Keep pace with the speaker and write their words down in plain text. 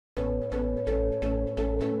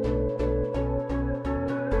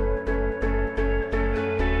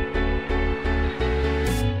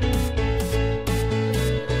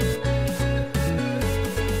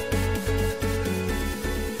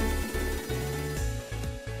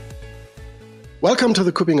Welcome to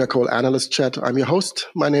the KuppingerCole Analyst Chat. I'm your host.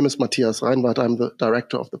 My name is Matthias. I'm the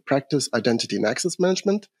Director of the Practice Identity and Access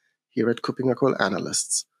Management here at KuppingerCole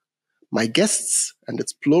Analysts. My guests, and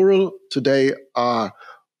it's plural today, are,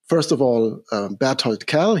 first of all, Berthold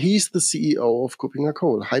Kerl. He's the CEO of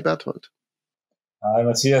KuppingerCole. Hi, Berthold. Hi,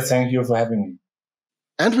 Matthias. Thank you for having me.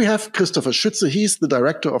 And we have Christopher Schütze. He's the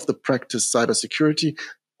Director of the Practice Cybersecurity,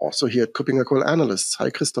 also here at KuppingerCole Analysts. Hi,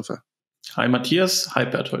 Christopher. Hi, Matthias. Hi,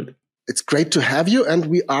 Berthold. It's great to have you, and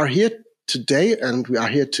we are here today, and we are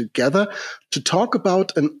here together to talk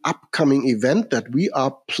about an upcoming event that we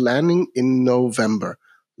are planning in November.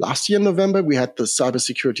 Last year in November, we had the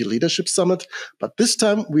Cybersecurity Leadership Summit, but this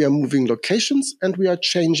time we are moving locations and we are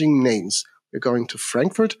changing names. We're going to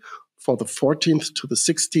Frankfurt for the 14th to the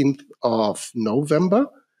 16th of November,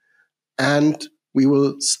 and we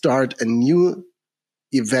will start a new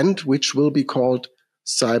event which will be called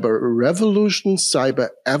Cyberevolution,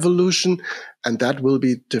 cyberevolution, and that will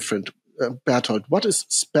be different. Berthold, what is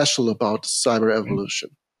special about cyberevolution?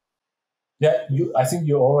 Yeah, I think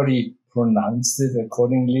you already pronounced it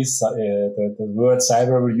accordingly. The word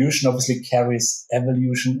cyberevolution obviously carries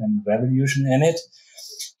evolution and revolution in it.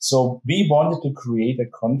 So we wanted to create a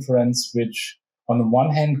conference which, on the one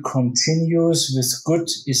hand, continues with good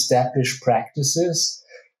established practices,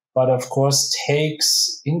 but of course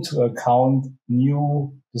takes into account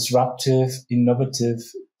new, disruptive, innovative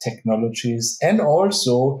technologies and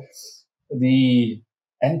also the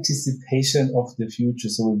anticipation of the future.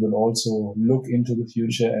 So we will also look into the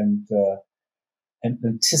future and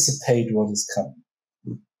anticipate what is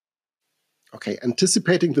coming. Okay,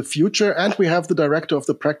 anticipating the future. And we have the Director of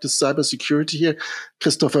the Practice Cybersecurity here.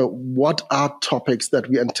 Christopher, what are topics that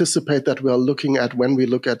we anticipate that we are looking at when we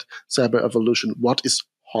look at cyberevolution? What is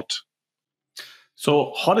hot?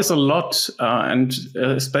 So hot is a lot, and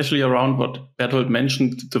especially around what Berthold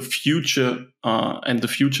mentioned, the future and the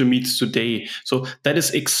future meets today. So that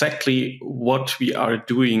is exactly what we are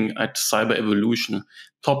doing at Cyberevolution.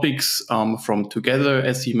 Topics from together,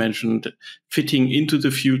 as he mentioned, fitting into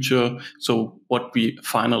the future. So what we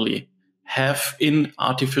finally have in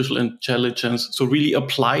artificial intelligence. So really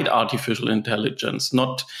applied artificial intelligence,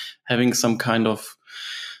 not having some kind of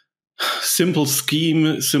simple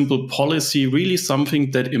scheme, simple policy, really something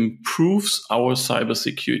that improves our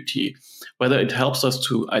cybersecurity, whether it helps us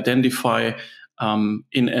to identify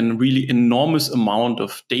in a really enormous amount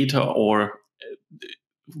of data or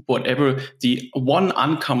whatever, the one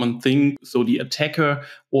uncommon thing, so the attacker,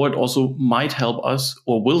 or it also might help us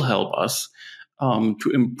or will help us to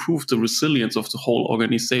improve the resilience of the whole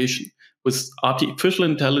organization. With artificial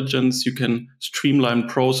intelligence, you can streamline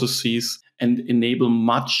processes and enable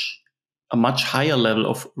a much higher level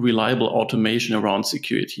of reliable automation around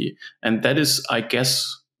security. And that is, I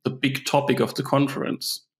guess, the big topic of the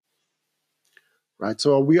conference. Right.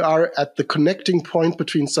 So we are at the connecting point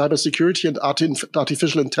between cybersecurity and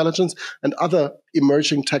artificial intelligence and other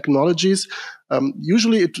emerging technologies.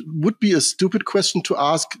 Usually it would be a stupid question to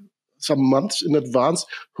ask some months in advance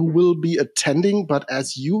who will be attending. But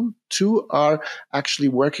as you two are actually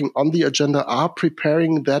working on the agenda, are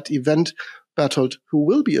preparing that event, Berthold, who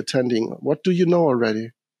will be attending? What do you know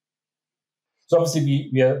already? So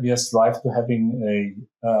obviously we are strive to having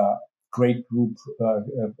a great group,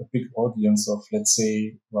 a big audience of, let's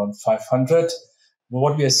say, around 500.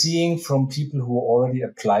 What we are seeing from people who already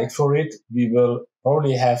applied for it, we will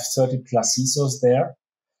probably have 30 plus CISOs there,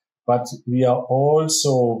 but we are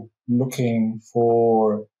also looking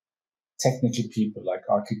for technical people like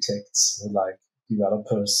architects, like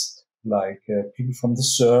developers, like people from the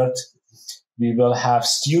CERT. We will have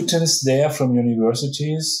students there from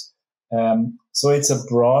universities. So it's a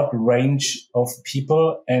broad range of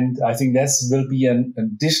people. And I think that will be an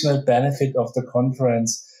additional benefit of the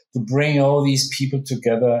conference, to bring all these people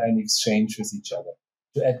together and exchange with each other.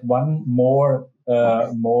 To add one more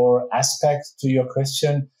aspect to your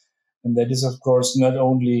question, and that is, of course, not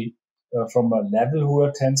only from a level who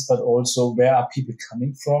attends, but also where are people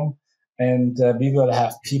coming from. And we will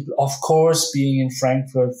have people, of course, being in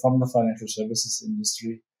Frankfurt from the financial services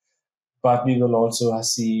industry, but we will also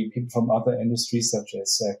see people from other industries such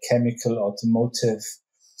as chemical, automotive,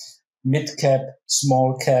 mid-cap,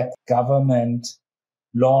 small-cap, government,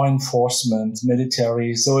 law enforcement,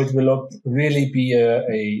 military. So it will really be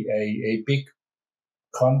a big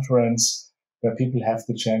conference where people have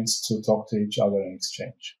the chance to talk to each other and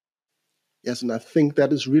exchange. Yes, and I think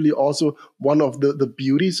that is really also one of the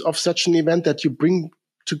beauties of such an event, that you bring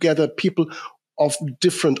together people of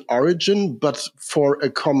different origin, but for a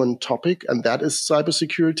common topic, and that is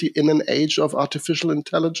cybersecurity in an age of artificial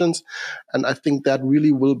intelligence. And I think that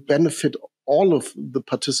really will benefit all of the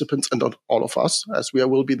participants and all of us, as we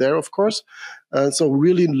will be there, of course. So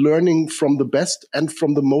really learning from the best and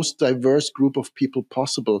from the most diverse group of people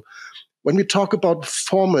possible. When we talk about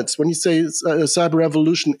formats, when you say cyber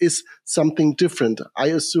revolution is something different, I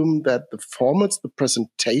assume that the formats, the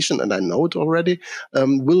presentation, and I know it already,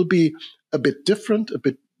 will be a bit different, a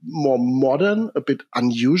bit more modern, a bit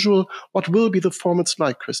unusual. What will be the formats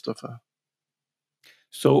like, Christopher?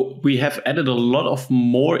 So we have added a lot of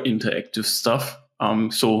more interactive stuff,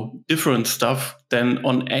 so different stuff than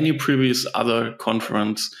on any previous other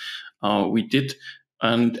conference we did.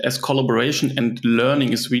 And as collaboration and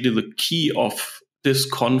learning is really the key of this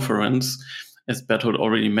conference, as Berthold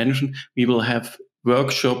already mentioned, we will have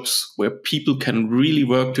workshops where people can really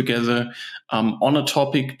work together on a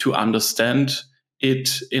topic to understand it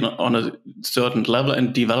on a certain level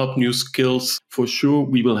and develop new skills. For sure,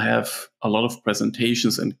 we will have a lot of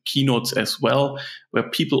presentations and keynotes as well, where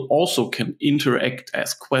people also can interact,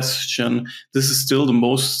 ask questions. This is still the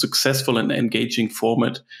most successful and engaging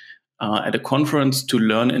format at a conference to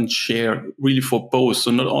learn and share, really for both.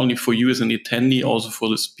 So not only for you as an attendee, also for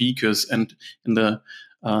the speakers and in the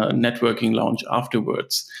networking lounge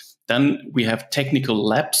afterwards. Then we have technical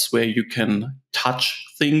labs where you can touch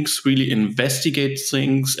things, really investigate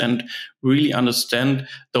things, and really understand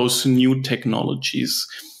those new technologies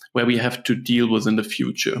where we have to deal with in the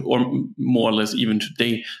future, or more or less even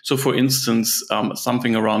today. So for instance,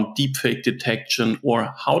 something around deepfake detection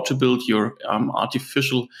or how to build your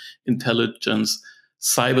artificial intelligence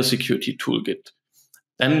cybersecurity toolkit.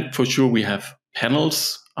 Then for sure we have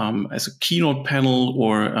panels as a keynote panel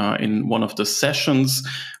or in one of the sessions,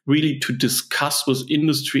 really to discuss with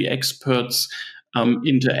industry experts,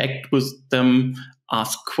 interact with them,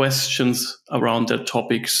 ask questions around their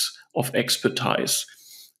topics of expertise.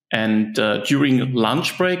 And during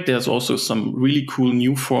lunch break, there's also some really cool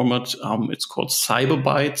new format. It's called Cyber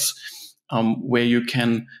Bites, where you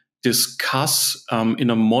can discuss in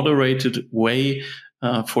a moderated way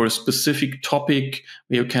for a specific topic,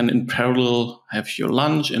 where you can in parallel have your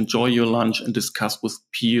lunch, enjoy your lunch, and discuss with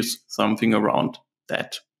peers something around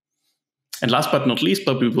that. And last but not least,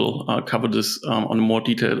 but we will cover this on a more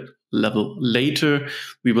detailed level later,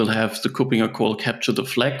 we will have the KuppingerCole Capture the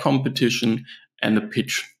Flag competition and a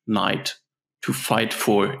pitch night to fight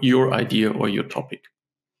for your idea or your topic.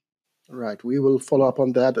 Right. We will follow up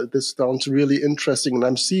on that. This sounds really interesting. And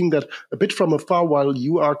I'm seeing that a bit from afar while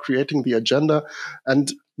you are creating the agenda.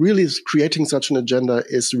 And really creating such an agenda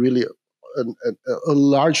is really a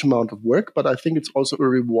large amount of work, but I think it's also a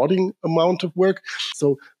rewarding amount of work.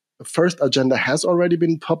 So the first agenda has already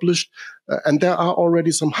been published, and there are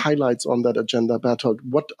already some highlights on that agenda. Berthold,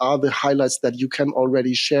 what are the highlights that you can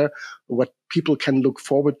already share, what people can look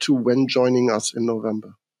forward to when joining us in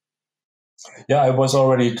November? Yeah, I was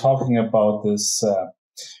already talking about this.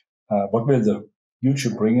 What will the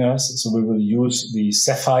future bring us? So we will use the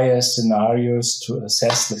Sapphire scenarios to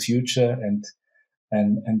assess the future and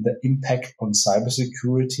the impact on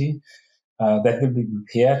cybersecurity. That will be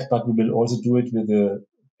prepared, but we will also do it with the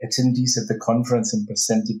attendees at the conference and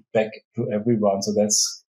present it back to everyone. So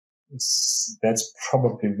that's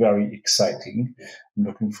probably very exciting. I'm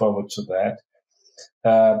looking forward to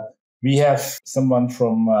that. We have someone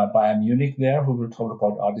from Bayern Munich there who will talk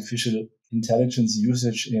about artificial intelligence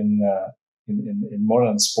usage in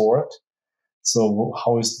modern sport. So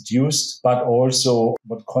how is it used, but also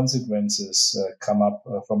what consequences come up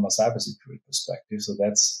from a cybersecurity perspective. So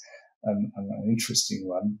that's an interesting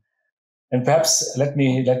one. And perhaps let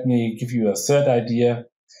me give you a third idea.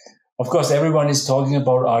 Of course, everyone is talking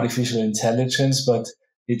about artificial intelligence, but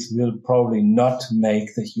it will probably not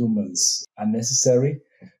make the humans unnecessary.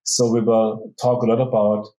 So we will talk a lot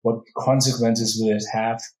about what consequences will it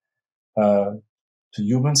have to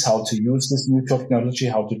humans, how to use this new technology,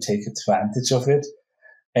 how to take advantage of it.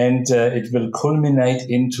 And it will culminate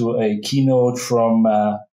into a keynote from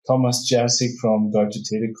Thomas Jersig from Deutsche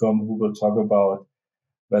Telekom, who will talk about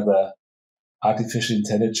whether artificial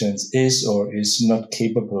intelligence is or is not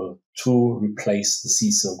capable to replace the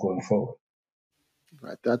CISO going forward.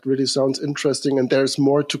 Right, that really sounds interesting. And there's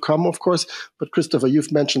more to come, of course. But Christopher,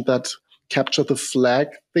 you've mentioned that capture the flag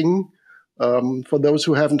thing. For those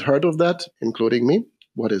who haven't heard of that, including me,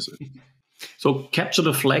 what is it? So Capture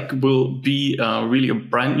the Flag will be really a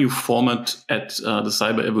brand new format at the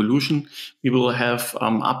Cyber Evolution. We will have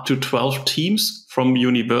up to 12 teams from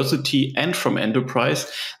university and from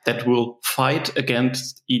enterprise that will fight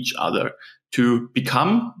against each other to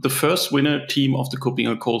become the first winner team of the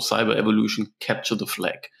KuppingerCole Cyber Evolution Capture the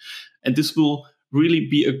Flag. And this will really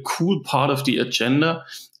be a cool part of the agenda.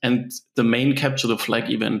 And the main Capture the Flag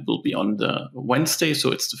event will be on the Wednesday.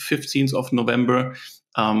 So it's the 15th of November.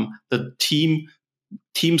 The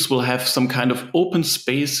teams will have some kind of open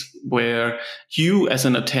space where you as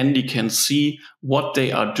an attendee can see what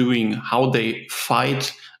they are doing, how they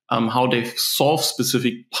fight, how they solve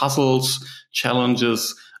specific puzzles,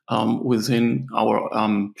 challenges within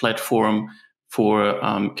our platform for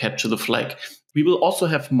Capture the Flag. We will also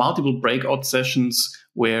have multiple breakout sessions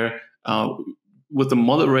where with the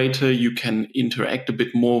moderator, you can interact a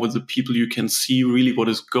bit more with the people. You can see really what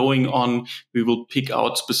is going on. We will pick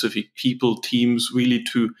out specific people, teams, really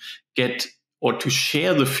to get or to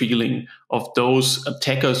share the feeling of those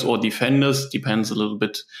attackers or defenders, depends a little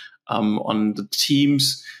bit on the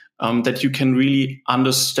teams, that you can really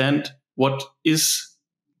understand what is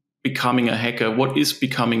becoming a hacker, what is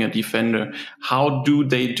becoming a defender, how do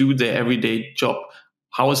they do their everyday job,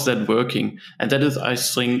 how is that working? And that is, I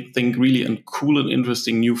think really a cool and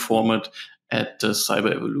interesting new format at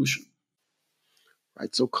Cyber Evolution.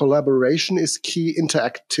 Right. So collaboration is key,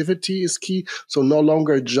 interactivity is key. So no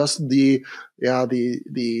longer just the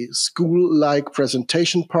school-like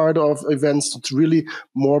presentation part of events. It's really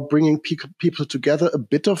more bringing people together, a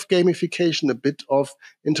bit of gamification, a bit of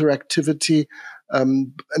interactivity.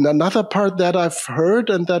 And another part that I've heard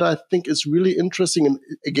and that I think is really interesting and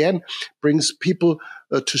again brings people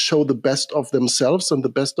to show the best of themselves and the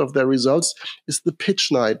best of their results is the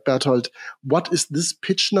pitch night. Berthold, what is this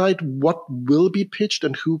pitch night? What will be pitched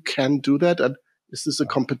and who can do that? And is this a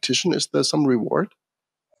competition? Is there some reward?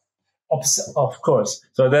 Of course.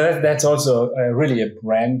 So that's also really a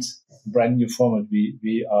brand new format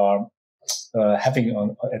we are having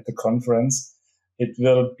at the conference. It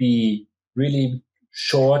will be really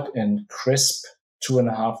short and crisp,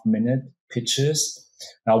 2.5 minute pitches.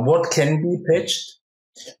 Now, what can be pitched?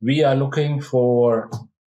 We are looking for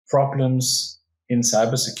problems in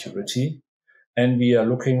cybersecurity, and we are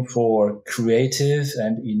looking for creative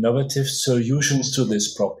and innovative solutions to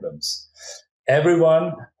these problems.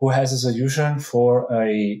 Everyone who has a solution for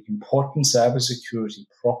an important cybersecurity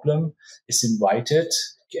problem is invited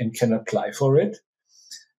and can apply for it.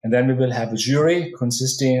 And then we will have a jury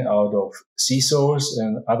consisting out of CISOs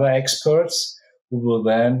and other experts who will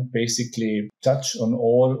then basically touch on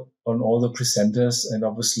all the presenters and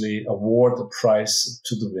obviously award the prize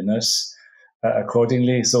to the winners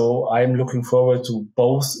accordingly. So I'm looking forward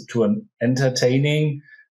to an entertaining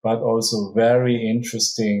but also very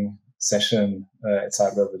interesting session at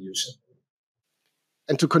Cyber Revolution.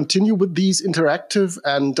 And to continue with these interactive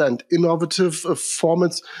and innovative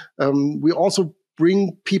formats, we also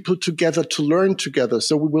bring people together to learn together.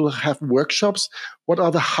 So we will have workshops. What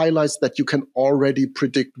are the highlights that you can already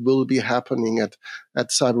predict will be happening at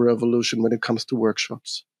Cyber Revolution when it comes to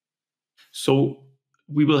workshops? So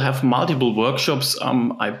we will have multiple workshops.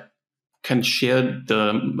 I can share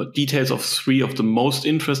the details of 3 of the most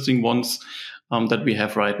interesting ones that we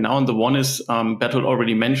have right now. And the one is, Berthold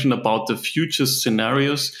already mentioned about the future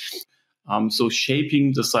scenarios. So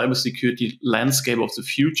shaping the cybersecurity landscape of the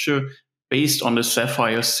future based on the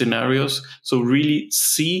Sapphire scenarios. So really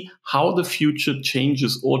see how the future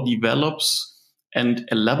changes or develops and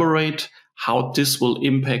elaborate how this will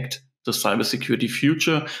impact the cybersecurity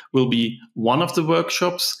future will be one of the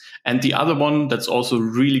workshops. And the other one, that's also a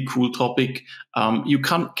really cool topic, you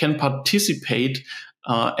can participate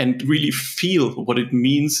and really feel what it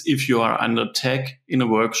means if you are under attack in a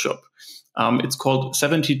workshop. It's called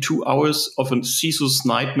 72 Hours of a CISO's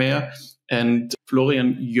Nightmare. And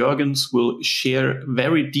Florian Jürgens will share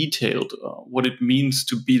very detailed what it means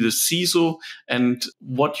to be the CISO and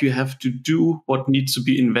what you have to do, what needs to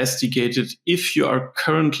be investigated if you are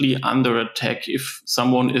currently under attack, if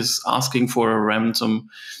someone is asking for a ransom,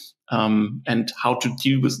 and how to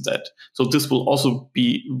deal with that. So this will also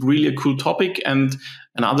be really a cool topic. And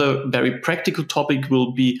another very practical topic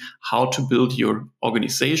will be how to build your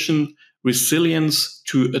organization resilience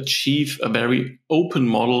to achieve a very open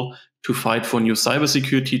model to fight for new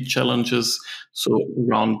cybersecurity challenges. So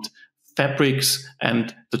around fabrics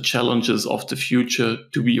and the challenges of the future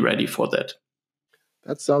to be ready for that.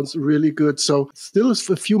 That sounds really good. So still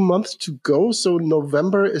a few months to go. So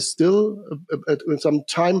November is still some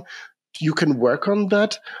time. You can work on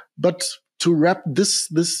that. But to wrap this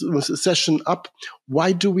session up,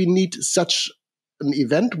 why do we need such an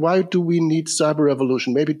event? Why do we need Cyber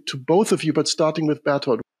Revolution? Maybe to both of you, but starting with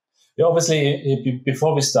Berthold. Yeah, obviously,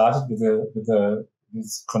 before we started with the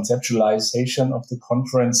conceptualization of the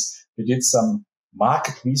conference, we did some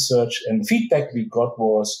market research, and the feedback we got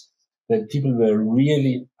was that people were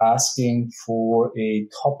really asking for a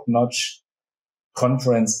top-notch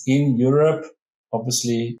conference in Europe,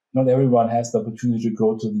 obviously not everyone has the opportunity to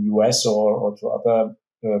go to the US or to other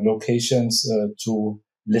locations to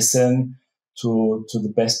listen to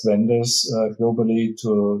the best vendors globally,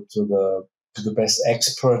 to the best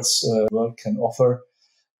experts the world can offer.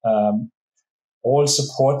 All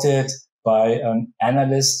supported by an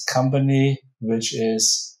analyst company, which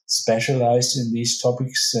is specialized in these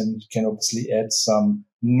topics and can obviously add some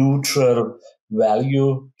neutral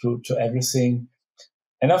value to everything.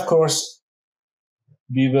 And of course,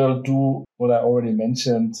 we will do what I already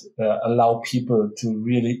mentioned, allow people to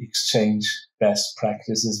really exchange best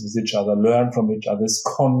practices with each other, learn from each other,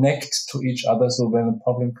 connect to each other. So when a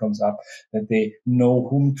problem comes up, that they know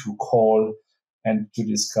whom to call and to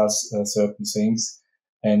discuss certain things.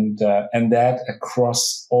 And that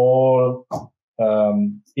across all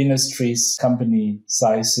industries, company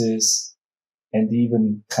sizes, and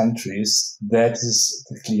even countries. That is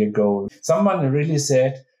the clear goal. Someone really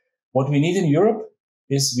said, what we need in Europe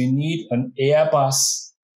is we need an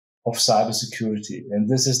Airbus of cybersecurity. And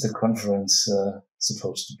this is the conference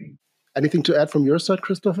supposed to be. Anything to add from your side,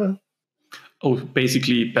 Christopher? Oh,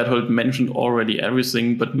 basically, Berthold mentioned already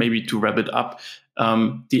everything, but maybe to wrap it up,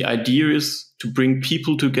 the idea is to bring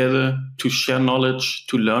people together, to share knowledge,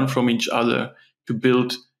 to learn from each other, to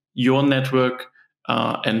build your network,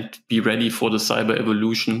 and be ready for the cyber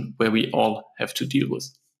evolution where we all have to deal with.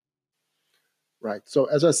 Right. So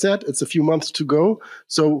as I said, it's a few months to go.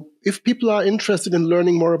 So if people are interested in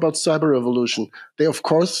learning more about cyberevolution, they, of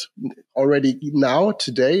course, already now,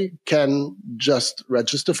 today, can just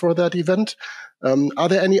register for that event. Are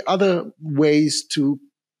there any other ways to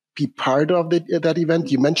be part of that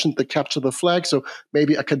event? You mentioned the Capture the Flag, so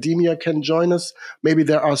maybe academia can join us. Maybe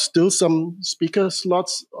there are still some speaker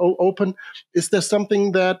slots open. Is there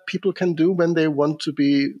something that people can do when they want to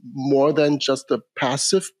be more than just a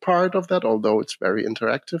passive part of that, although it's very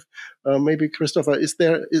interactive? Maybe, Christopher, is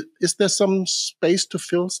there some space to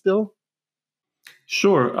fill still?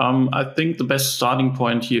 Sure. I think the best starting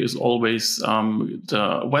point here is always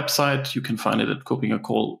the website. You can find it at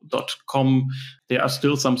KuppingerCole.com. There are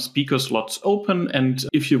still some speaker slots open. And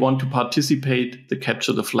if you want to participate the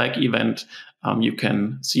Capture the Flag event, you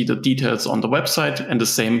can see the details on the website. And the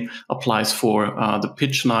same applies for the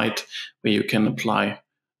pitch night, where you can apply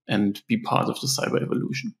and be part of the cyber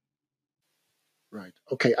evolution. Right.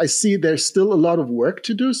 Okay. I see there's still a lot of work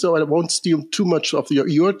to do, so I won't steal too much of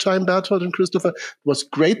your time, Berthold and Christopher. It was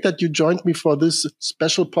great that you joined me for this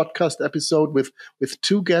special podcast episode with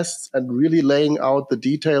two guests and really laying out the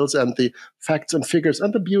details and the facts and figures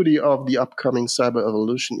and the beauty of the upcoming Cyber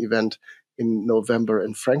Evolution event in November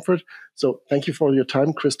in Frankfurt. So thank you for your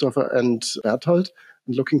time, Christopher and Berthold.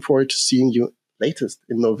 I'm looking forward to seeing you latest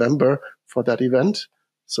in November for that event.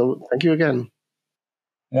 So thank you again.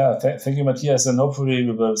 Yeah, thank you, Matthias. And hopefully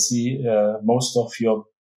we will see most of your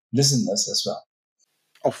listeners as well.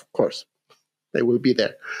 Of course, they will be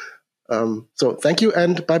there. So thank you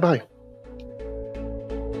and bye-bye.